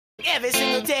Every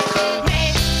single day,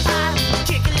 man, I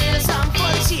kick a little something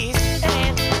for the cheese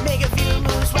and make a few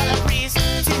moves while I breeze. 2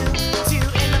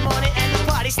 in the morning and the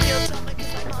party's still jumping.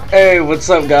 Hey, what's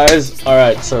up, guys?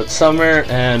 Alright, so it's summer,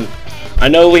 and I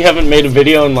know we haven't made a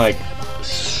video in like,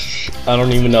 I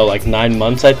don't even know, like 9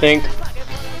 months, I think.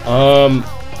 I'm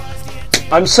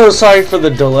so sorry for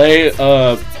the delay.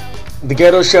 The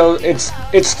Ghetto Show, it's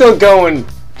still going.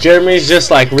 Jeremy's just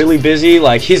like really busy.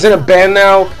 Like, he's in a band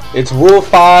now. It's Rule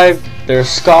 5. They're a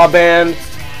ska band.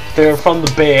 They're from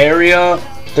the Bay Area.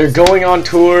 They're going on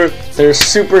tour. They're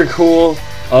super cool.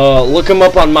 Look them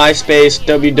up on MySpace,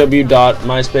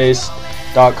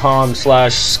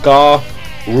 www.myspace.com/ska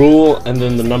rule and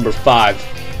then the number 5.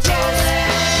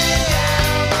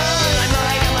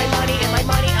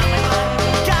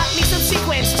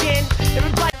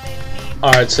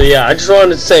 Alright, so yeah, I just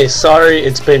wanted to say sorry,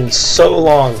 it's been so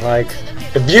long. Like,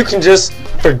 if you can just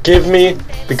forgive me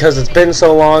because it's been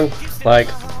so long, like,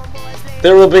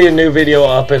 there will be a new video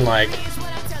up in like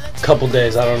a couple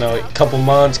days, I don't know, a couple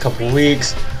months, couple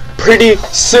weeks, pretty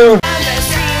soon.